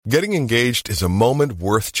Getting engaged is a moment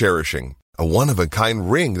worth cherishing. A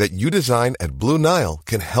one-of-a-kind ring that you design at Blue Nile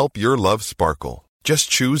can help your love sparkle. Just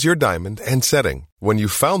choose your diamond and setting. When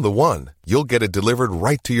you've found the one, you'll get it delivered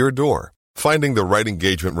right to your door. Finding the right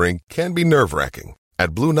engagement ring can be nerve-wracking.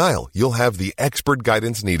 At Blue Nile, you'll have the expert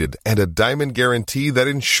guidance needed and a diamond guarantee that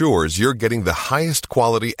ensures you're getting the highest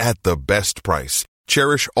quality at the best price.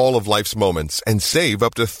 Cherish all of life's moments and save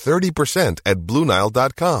up to 30% at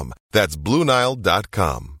BlueNile.com. That's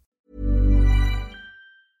BlueNile.com.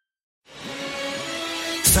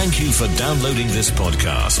 Thank you for downloading this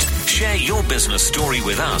podcast. Share your business story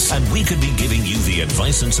with us and we could be giving you the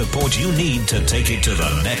advice and support you need to take it to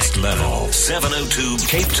the next level. 702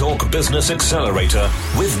 Cape Talk Business Accelerator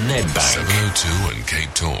with Nedbank. 702 and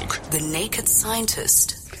Cape Talk. The Naked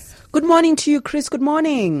Scientist. Good morning to you, Chris. Good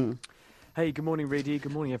morning. Hey, good morning, Redi.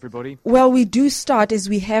 Good morning, everybody. Well, we do start, as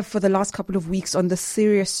we have for the last couple of weeks, on the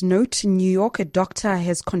serious note. In New York, a doctor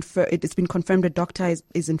has confirmed, it's been confirmed a doctor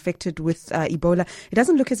is infected with Ebola. It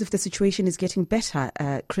doesn't look as if the situation is getting better,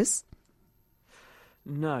 Chris.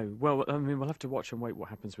 No. Well, I mean, we'll have to watch and wait what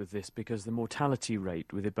happens with this, because the mortality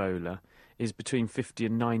rate with Ebola is between 50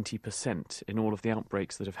 and 90% in all of the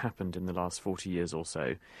outbreaks that have happened in the last 40 years or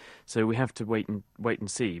so. So we have to wait and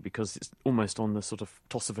see, because it's almost on the sort of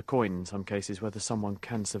toss of a coin in some cases whether someone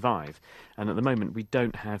can survive. And at the moment we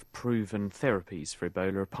don't have proven therapies for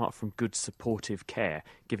Ebola apart from good supportive care,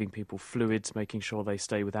 giving people fluids, making sure they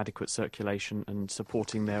stay with adequate circulation and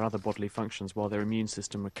supporting their other bodily functions while their immune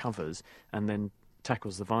system recovers and then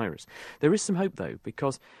tackles the virus. There is some hope, though,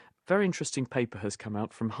 because a very interesting paper has come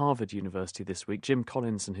out from Harvard University this week. Jim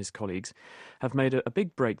Collins and his colleagues have made a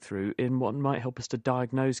big breakthrough in what might help us to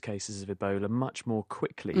diagnose cases of Ebola much more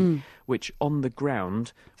quickly, which on the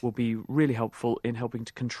ground will be really helpful in helping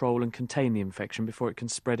to control and contain the infection before it can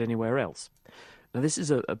spread anywhere else. Now, this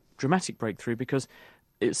is a dramatic breakthrough because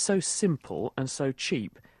it's so simple and so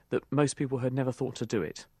cheap that most people had never thought to do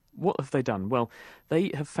it. What have they done? Well,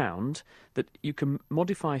 they have found that you can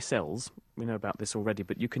modify cells, we know about this already,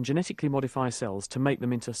 but you can genetically modify cells to make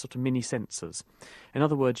them into sort of mini sensors. In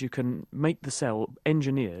other words, you can make the cell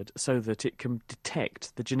engineered so that it can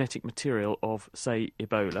detect the genetic material of, say,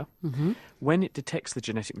 Ebola. Mm-hmm. When it detects the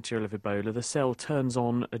genetic material of Ebola, the cell turns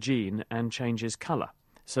on a gene and changes colour.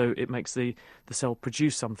 So it makes the cell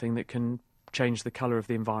produce something that can change the colour of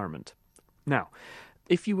the environment. Now,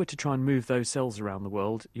 if you were to try and move those cells around the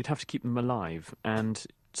world, you'd have to keep them alive, and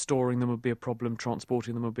storing them would be a problem,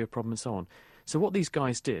 transporting them would be a problem, and so on. So what these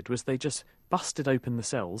guys did was they just busted open the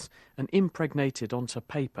cells and impregnated onto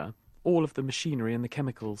paper all of the machinery and the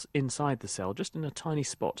chemicals inside the cell, just in a tiny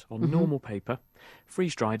spot on normal paper,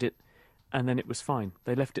 freeze-dried it, and then it was fine.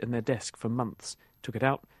 They left it in their desk for months, took it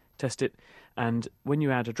out, tested it, and when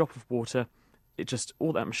you add a drop of water, it just,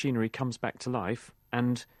 all that machinery comes back to life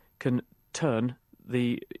and can turn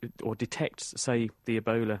or detect, say, the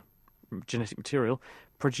Ebola genetic material,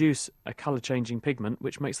 produce a colour-changing pigment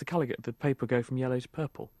which makes the paper go from yellow to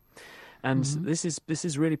purple. And this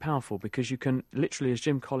is really powerful, because you can literally, as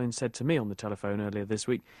Jim Collins said to me on the telephone earlier this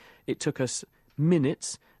week, it took us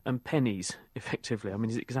minutes and pennies, effectively. I mean,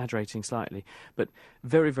 he's exaggerating slightly, but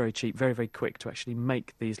very, very cheap, very, very quick to actually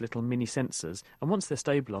make these little mini sensors. And once they're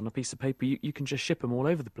stable on a piece of paper, you can just ship them all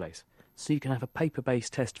over the place. So you can have a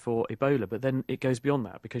paper-based test for Ebola, but then it goes beyond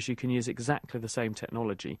that, because you can use exactly the same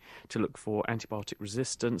technology to look for antibiotic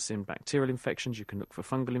resistance in bacterial infections. You can look for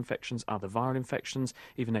fungal infections, other viral infections,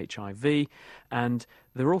 even HIV. And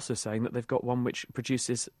they're also saying that they've got one which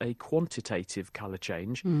produces a quantitative colour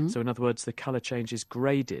change. So in other words, the colour change is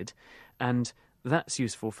graded, and that's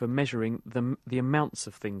useful for measuring the amounts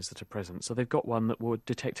of things that are present. So they've got one that will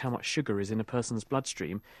detect how much sugar is in a person's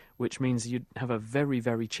bloodstream, which means you'd have a very,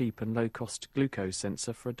 very cheap and low-cost glucose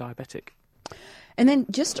sensor for a diabetic. And then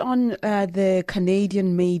just on the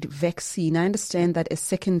Canadian-made vaccine, I understand that a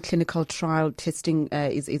second clinical trial testing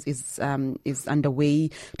is underway.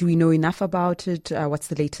 Do we know enough about it? What's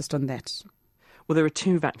the latest on that? Well, there are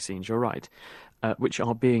two vaccines, you're right, which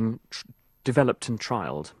are being developed and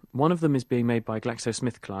trialled. One of them is being made by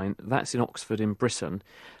GlaxoSmithKline. That's in Oxford in Britain,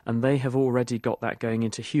 and they have already got that going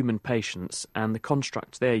into human patients, and the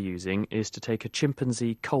construct they're using is to take a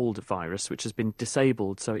chimpanzee cold virus, which has been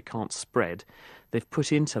disabled so it can't spread. They've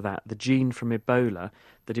put into that the gene from Ebola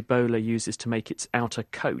that Ebola uses to make its outer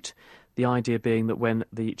coat, the idea being that when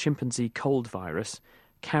the chimpanzee cold virus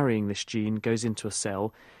carrying this gene goes into a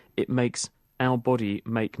cell, it makes our body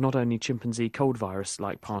make not only chimpanzee cold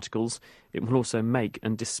virus-like particles, it will also make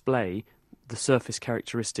and display the surface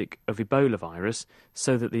characteristic of Ebola virus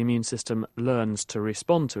so that the immune system learns to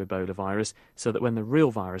respond to Ebola virus so that when the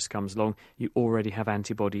real virus comes along, you already have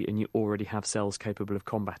antibody and you already have cells capable of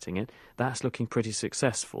combating it. That's looking pretty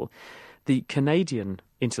successful. The Canadian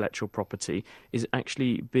intellectual property is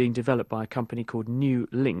actually being developed by a company called New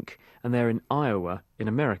Link, and they're in Iowa in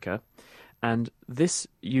America. And this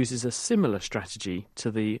uses a similar strategy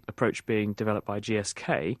to the approach being developed by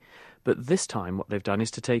GSK, but this time what they've done is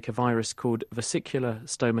to take a virus called vesicular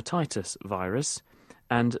stomatitis virus,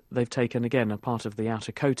 and they've taken, again, a part of the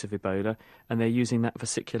outer coat of Ebola, and they're using that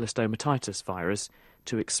vesicular stomatitis virus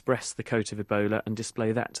to express the coat of Ebola and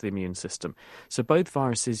display that to the immune system. So both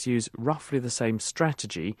viruses use roughly the same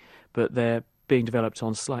strategy, but they're being developed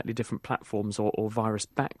on slightly different platforms or virus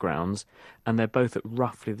backgrounds, and they're both at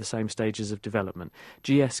roughly the same stages of development.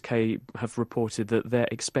 GSK have reported that they're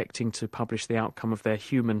expecting to publish the outcome of their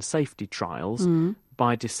human safety trials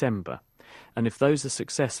by December. And if those are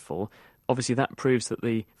successful, obviously that proves that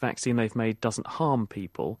the vaccine they've made doesn't harm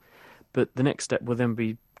people, but the next step will then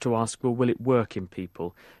be to ask, well, will it work in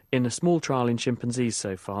people? In a small trial in chimpanzees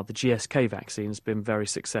so far, the GSK vaccine has been very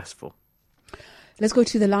successful. Let's go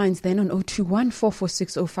to the lines then on 021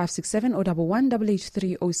 446 0567 or 11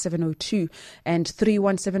 0702 and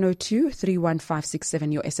 31702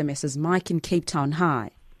 31567. Your SMS is Mike in Cape Town.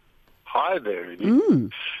 Hi. Hi there, Edie.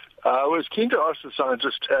 I was keen to ask the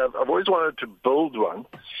scientist, I've always wanted to build one.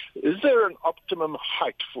 Is there an optimum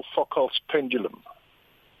height for Foucault's pendulum?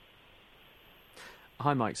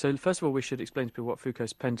 Hi, Mike. So first of all, we should explain to people what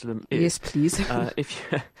Foucault's pendulum is. Yes, please.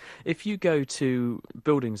 If you go to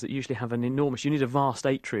buildings that usually have an enormous... You need a vast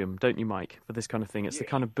atrium, don't you, Mike, for this kind of thing? It's the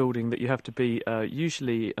kind of building that you have to be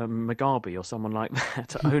usually Mugabe or someone like that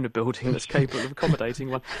to own a building that's capable of accommodating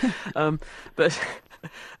one. But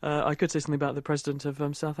I could say something about the president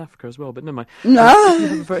of South Africa as well, but never mind.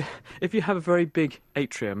 No. If you have a very big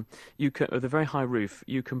atrium, you can, with a very high roof,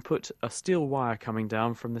 you can put a steel wire coming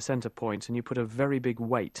down from the centre point, and you put a very big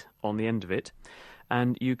weight on the end of it,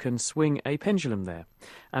 and you can swing a pendulum there.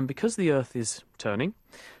 And because the Earth is turning,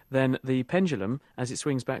 then the pendulum, as it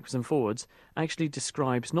swings backwards and forwards, actually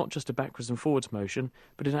describes not just a backwards and forwards motion,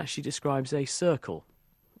 but it actually describes a circle.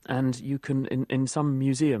 And you can, in some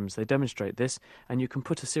museums, they demonstrate this, and you can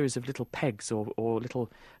put a series of little pegs or little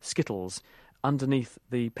skittles underneath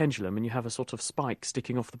the pendulum, and you have a sort of spike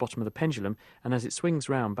sticking off the bottom of the pendulum, and as it swings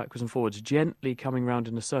round backwards and forwards, gently coming round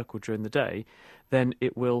in a circle during the day, then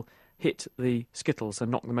it will hit the skittles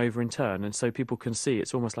and knock them over in turn, and so people can see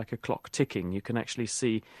it's almost like a clock ticking. You can actually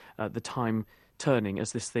see the time turning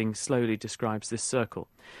as this thing slowly describes this circle.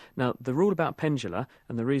 Now, the rule about pendula,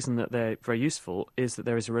 and the reason that they're very useful, is that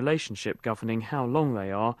there is a relationship governing how long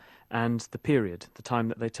they are and the period, the time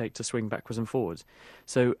that they take to swing backwards and forwards.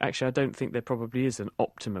 So actually, I don't think there probably is an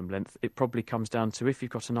optimum length. It probably comes down to if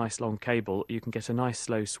you've got a nice long cable, you can get a nice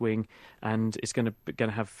slow swing, and it's going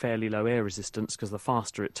to have fairly low air resistance, because the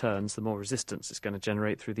faster it turns, the more resistance it's going to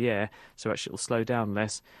generate through the air, so actually it'll slow down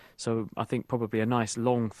less. So I think probably a nice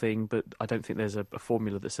long thing, but I don't think there's a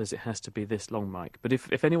formula that says it has to be this long, Mike. But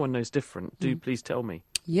if anyone knows different, do please tell me.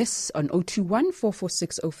 Yes, on 021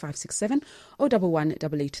 446 0567 or 11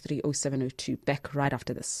 883 0702. Back right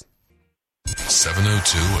after this.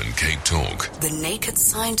 702 and Cape Talk. The Naked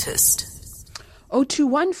Scientist.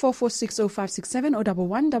 021 446 0567 or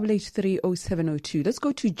 11 883 0702. Let's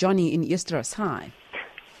go to Johnny in Eastras. Hi.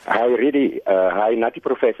 Hi, Rudy. Hi, Natty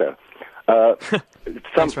Professor.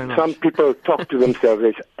 Some people talk to themselves.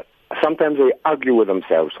 Sometimes they argue with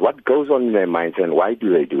themselves. What goes on in their minds, and why do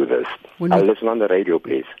they do this? I'll listen on the radio,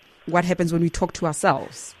 please. What happens when we talk to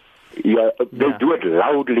ourselves? Yeah, they do it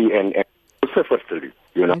loudly and vociferously,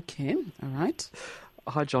 you know. Okay, all right.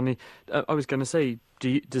 Hi, Johnny. I was going to say,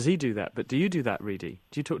 does he do that? But do you do that, Reedy?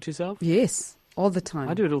 Do you talk to yourself? Yes, all the time.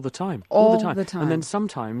 I do it all the time. All the time. And then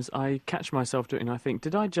sometimes I catch myself doing it and I think,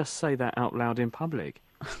 did I just say that out loud in public?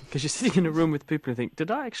 Because you're sitting in a room with people and think,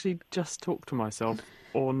 did I actually just talk to myself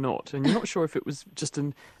or not? And you're not sure if it was just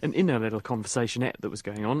an inner little conversationette that was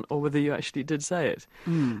going on, or whether you actually did say it.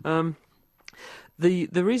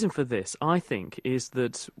 The reason for this, I think, is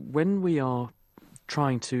that when we are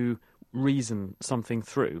trying to reason something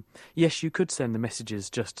through, yes, you could send the messages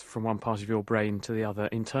just from one part of your brain to the other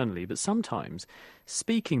internally, but sometimes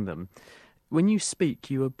speaking them, when you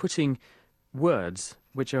speak, you are putting words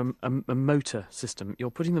which are a motor system.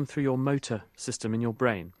 You're putting them through your motor system in your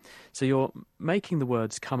brain. So you're making the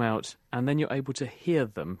words come out, and then you're able to hear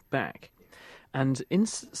them back. And in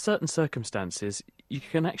certain circumstances, you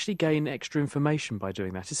can actually gain extra information by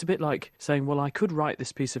doing that. It's a bit like saying, well, I could write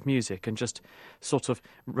this piece of music and just sort of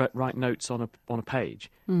write notes on a page.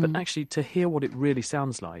 But actually, to hear what it really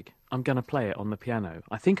sounds like, I'm going to play it on the piano.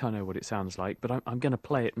 I think I know what it sounds like, but I'm going to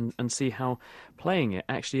play it and see how playing it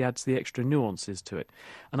actually adds the extra nuances to it.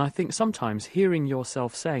 And I think sometimes hearing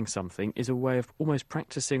yourself saying something is a way of almost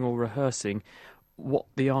practicing or rehearsing what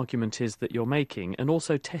the argument is that you're making, and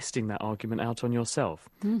also testing that argument out on yourself,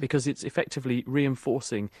 because it's effectively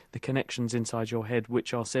reinforcing the connections inside your head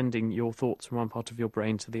which are sending your thoughts from one part of your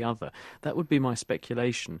brain to the other. That would be my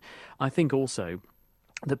speculation. I think also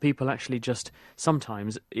that people actually just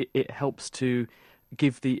sometimes it helps to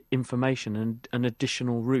give the information and an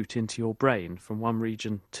additional route into your brain from one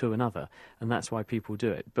region to another, and that's why people do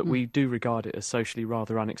it. But we do regard it as socially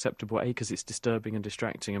rather unacceptable, A, because it's disturbing and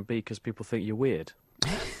distracting, and B, because people think you're weird.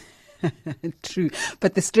 True.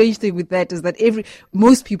 But the strange thing with that is that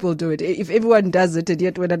most people do it. If everyone does it, and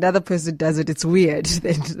yet when another person does it, it's weird,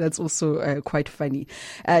 then that's also quite funny.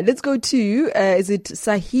 Let's go to, is it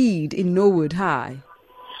Sahid in Norwood? Hi.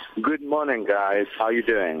 Good morning, guys. How are you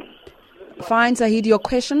doing? Fine, Sahid. Your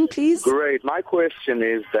question, please? Great. My question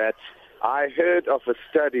is that I heard of a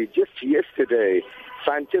study just yesterday.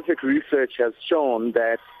 Scientific research has shown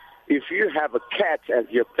that if you have a cat as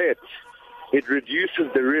your pet, it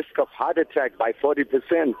reduces the risk of heart attack by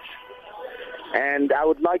 40%. And I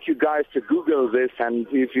would like you guys to Google this, and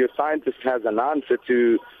if your scientist has an answer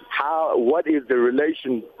to what is the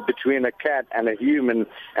relation between a cat and a human,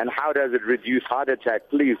 and how does it reduce heart attack,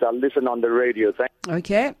 please, I'll listen on the radio.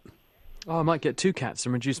 Okay. Oh, I might get 2 cats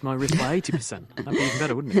and reduce my risk by 80%. That'd be even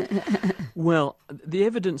better, wouldn't it? Well, the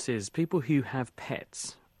evidence is people who have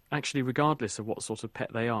pets, actually regardless of what sort of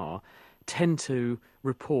pet they are, tend to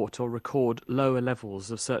report or record lower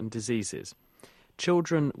levels of certain diseases.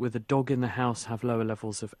 Children with a dog in the house have lower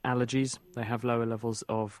levels of allergies. They have lower levels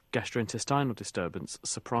of gastrointestinal disturbance,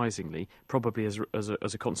 surprisingly, probably as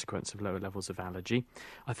a consequence of lower levels of allergy.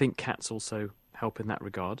 I think cats also help in that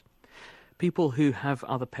regard. People who have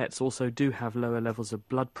other pets also do have lower levels of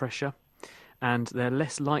blood pressure, and they're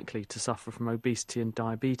less likely to suffer from obesity and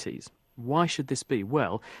diabetes. Why should this be?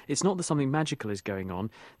 Well, it's not that something magical is going on.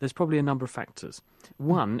 There's probably a number of factors.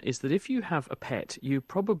 One is that if you have a pet, you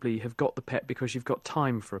probably have got the pet because you've got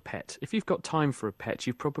time for a pet. If you've got time for a pet,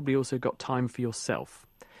 you've probably also got time for yourself.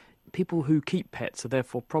 People who keep pets are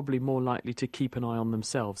therefore probably more likely to keep an eye on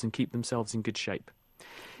themselves and keep themselves in good shape.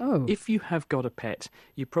 Oh. If you have got a pet,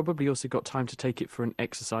 you probably also got time to take it for an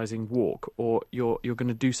exercising walk, or you're going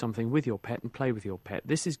to do something with your pet and play with your pet.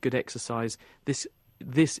 This is good exercise. This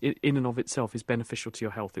in and of itself is beneficial to your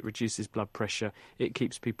health. It reduces blood pressure. It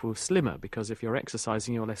keeps people slimmer, because if you're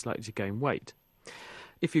exercising, you're less likely to gain weight.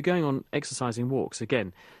 If you're going on exercising walks,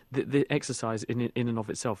 again, the exercise in and of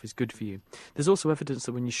itself is good for you. There's also evidence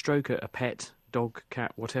that when you stroke a pet, dog,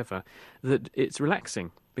 cat, whatever, that it's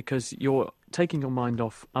relaxing, because you're taking your mind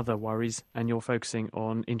off other worries and you're focusing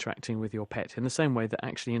on interacting with your pet, in the same way that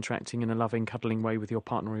actually interacting in a loving, cuddling way with your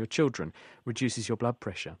partner or your children reduces your blood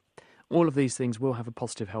pressure. All of these things will have a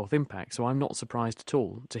positive health impact, so I'm not surprised at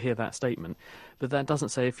all to hear that statement. But that doesn't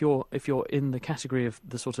say if you're in the category of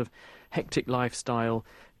the sort of hectic lifestyle,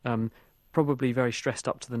 probably very stressed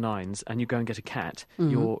up to the nines, and you go and get a cat,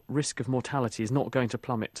 your risk of mortality is not going to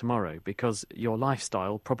plummet tomorrow, because your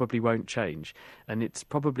lifestyle probably won't change. And it's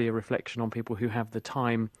probably a reflection on people who have the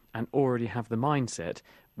time and already have the mindset,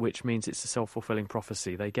 which means it's a self-fulfilling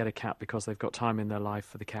prophecy. They get a cat because they've got time in their life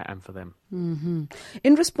for the cat and for them. Mm-hmm.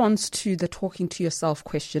 In response to the talking to yourself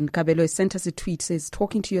question, Kabelo sent us a tweet, says,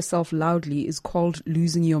 talking to yourself loudly is called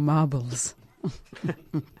losing your marbles.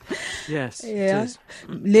 Yes, yeah. It is.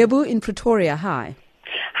 Lebu in Pretoria, hi.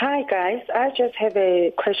 Hi, guys. I just have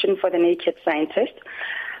a question for the naked scientist.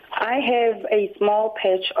 I have a small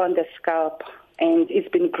patch on the scalp, and it's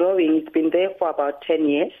been growing. It's been there for about 10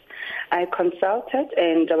 years. I consulted,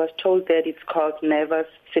 and I was told that it's called nervous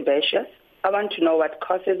sebaceous. I want to know what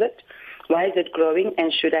causes it, why is it growing,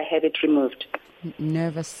 and should I have it removed?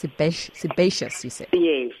 Nervous sebaceous, you said?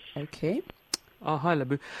 Yes. Okay. Oh, hi,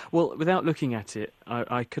 Lebu. Well, without looking at it,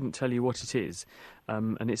 I couldn't tell you what it is.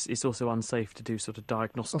 And it's also unsafe to do sort of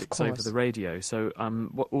diagnostics over the radio. So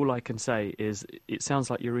all I can say is it sounds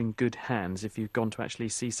like you're in good hands if you've gone to actually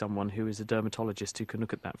see someone who is a dermatologist who can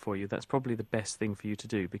look at that for you. That's probably the best thing for you to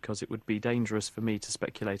do, because it would be dangerous for me to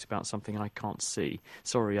speculate about something I can't see.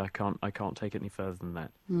 Sorry, I can't take it any further than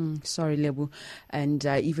that. Sorry, Lebu. And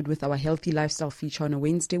even with our healthy lifestyle feature on a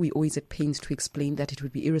Wednesday, we always at pains to explain that it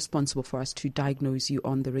would be irresponsible for us to diagnose you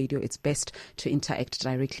on the radio. It's best to interact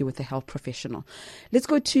directly with a health professional. Let's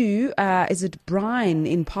go to, is it Brian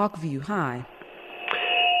in Parkview? Hi.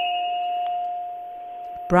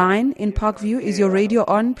 Brian in Parkview, is your radio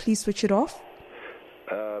on? Please switch it off.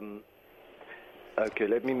 Okay,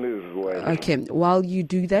 let me move away. Okay, while you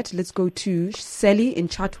do that, let's go to Sally in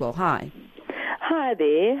Chartwell. Hi. Hi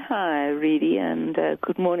there. Hi, Reedy, and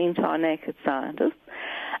good morning to our naked scientists.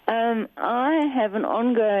 I have an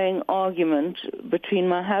ongoing argument between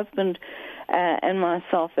my husband and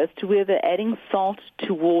myself as to whether adding salt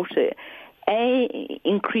to water, A,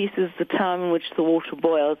 increases the time in which the water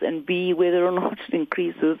boils, and B, whether or not it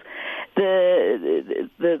increases the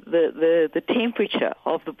temperature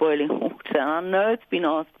of the boiling water. I know it's been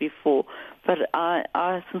asked before, but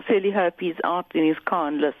I sincerely hope he's out in his car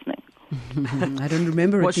and listening. I don't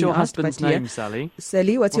remember it. What's being your asked, husband's but name, Sally?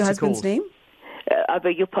 Sally, what's your husband's name? I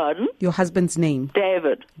beg your pardon? Your husband's name?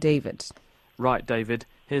 David. David. Right, David.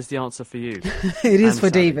 Here's the answer for you. It is for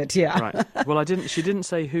Sally. David, yeah. Right. Well, she didn't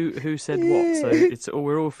say who said what, so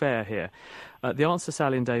we're all fair here. The answer,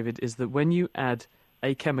 Sally and David, is that when you add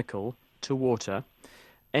a chemical to water,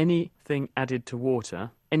 anything added to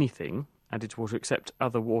water except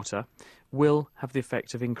other water, will have the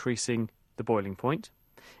effect of increasing the boiling point.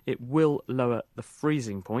 It will lower the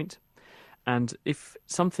freezing point. And if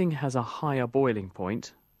something has a higher boiling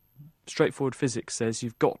point, straightforward physics says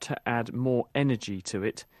you've got to add more energy to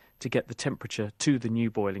it to get the temperature to the new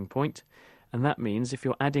boiling point. And that means if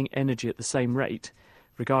you're adding energy at the same rate,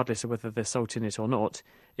 regardless of whether there's salt in it or not,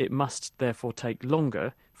 it must therefore take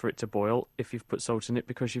longer for it to boil if you've put salt in it,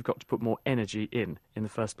 because you've got to put more energy in the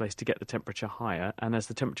first place to get the temperature higher. And as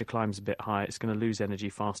the temperature climbs a bit higher, it's going to lose energy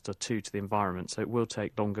faster too to the environment. So it will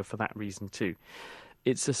take longer for that reason too.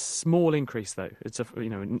 It's a small increase, though.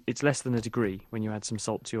 It's less than a degree when you add some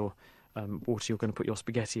salt to your water you're going to put your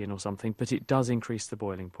spaghetti in or something, but it does increase the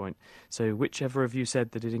boiling point. So whichever of you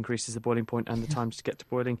said that it increases the boiling point and the time to get to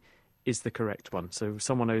boiling is the correct one. So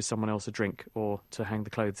someone owes someone else a drink or to hang the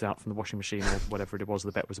clothes out from the washing machine or whatever it was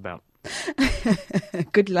the bet was about.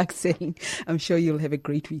 Good luck, Sally. I'm sure you'll have a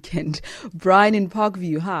great weekend. Brian in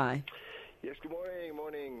Parkview, hi. Yes, good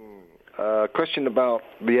morning. Question about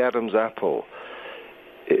the Adam's apple.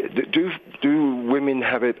 Do women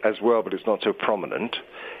have it as well, but it's not so prominent?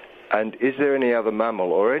 And is there any other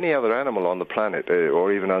mammal or any other animal on the planet,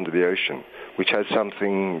 or even under the ocean, which has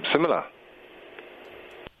something similar?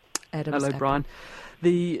 Adam's Hello, apple. Brian.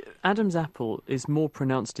 The Adam's apple is more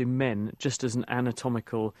pronounced in men just as an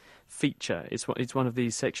anatomical feature. It's one of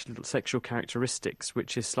these sexual characteristics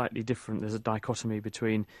which is slightly different. There's a dichotomy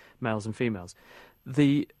between males and females.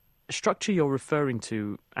 The structure you're referring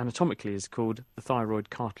to anatomically is called the thyroid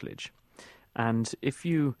cartilage. And if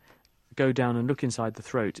you go down and look inside the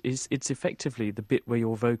throat, it's effectively the bit where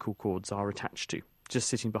your vocal cords are attached to, just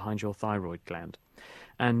sitting behind your thyroid gland.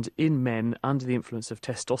 And in men, under the influence of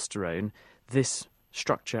testosterone, this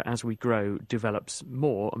structure, as we grow, develops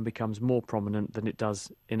more and becomes more prominent than it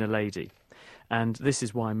does in a lady. And this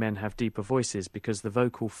is why men have deeper voices, because the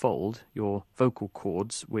vocal fold, your vocal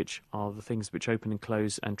cords, which are the things which open and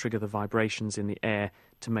close and trigger the vibrations in the air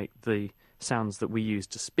to make the sounds that we use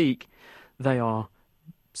to speak, they are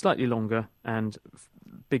slightly longer and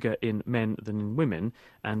bigger in men than in women,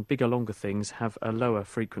 and bigger, longer things have a lower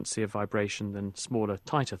frequency of vibration than smaller,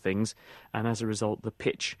 tighter things, and as a result the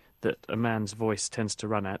pitch that a man's voice tends to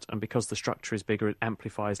run at, and because the structure is bigger, it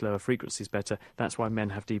amplifies lower frequencies better. That's why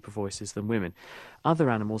men have deeper voices than women. Other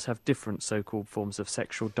animals have different so-called forms of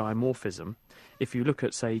sexual dimorphism. If you look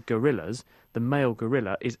at, say, gorillas, the male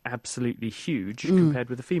gorilla is absolutely huge compared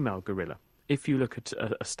with the female gorilla. If you look at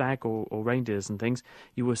a stag or reindeers and things,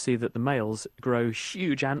 you will see that the males grow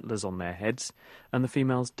huge antlers on their heads and the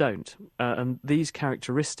females don't. And these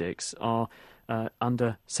characteristics are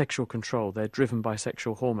under sexual control. They're driven by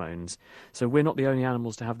sexual hormones. So we're not the only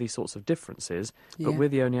animals to have these sorts of differences, but we're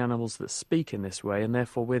the only animals that speak in this way, and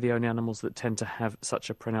therefore we're the only animals that tend to have such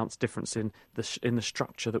a pronounced difference in the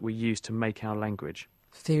structure that we use to make our language.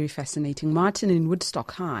 Very fascinating. Martin in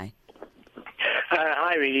Woodstock, hi.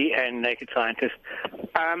 Hi, Reedy and Naked Scientist.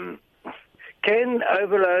 Can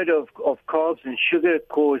overload of carbs and sugar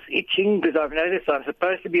cause itching? Because I've noticed I'm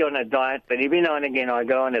supposed to be on a diet, but every now and again I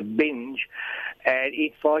go on a binge and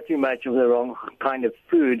eat far too much of the wrong kind of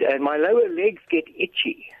food, and my lower legs get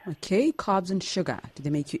itchy. Okay, carbs and sugar, do they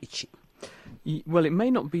make you itchy? Well, it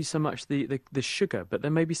may not be so much the sugar, but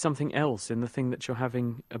there may be something else in the thing that you're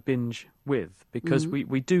having a binge with, because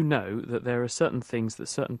we do know that there are certain things that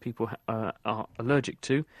certain people are allergic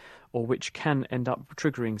to or which can end up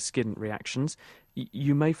triggering skin reactions.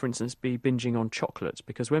 You may, for instance, be binging on chocolate,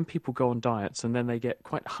 because when people go on diets and then they get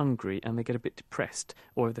quite hungry and they get a bit depressed,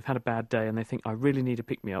 or if they've had a bad day and they think, I really need a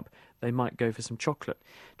pick-me-up, they might go for some chocolate.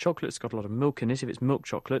 Chocolate's got a lot of milk in it if it's milk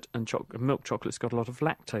chocolate, and milk chocolate's got a lot of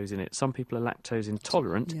lactose in it. Some people are lactose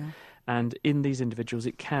intolerant, and in these individuals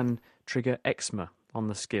it can trigger eczema on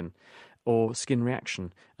the skin or skin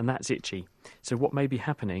reaction, and that's itchy. So what may be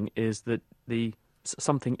happening is that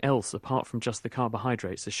something else apart from just the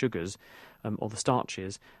carbohydrates, the sugars, or the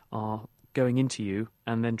starches, are going into you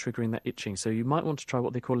and then triggering that itching. So you might want to try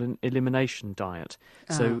what they call an elimination diet.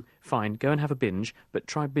 So fine, go and have a binge, but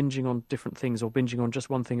try binging on different things or binging on just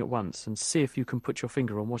one thing at once and see if you can put your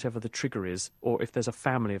finger on whatever the trigger is, or if there's a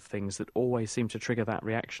family of things that always seem to trigger that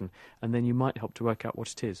reaction, and then you might help to work out what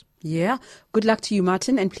it is. Yeah. Good luck to you,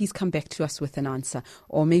 Martin, and please come back to us with an answer.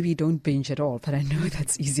 Or maybe don't binge at all, but I know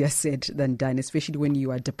that's easier said than done, especially when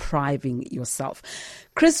you are depriving yourself.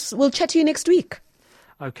 Chris, we'll chat to you next week.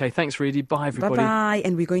 Okay, thanks, Reedy. Bye, everybody. Bye-bye.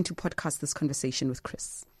 And we're going to podcast this conversation with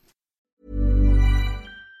Chris.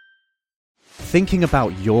 Thinking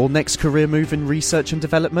about your next career move in research and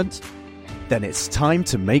development? Then it's time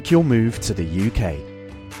to make your move to the UK.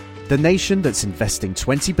 The nation that's investing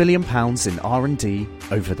 £20 billion in R&D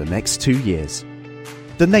over the next 2 years.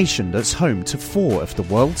 The nation that's home to 4 of the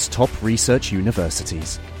world's top research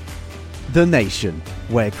universities. The nation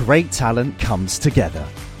where great talent comes together.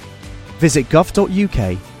 Visit gov.uk/great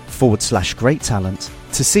talent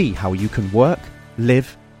to see how you can work,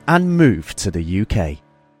 live and move to the UK.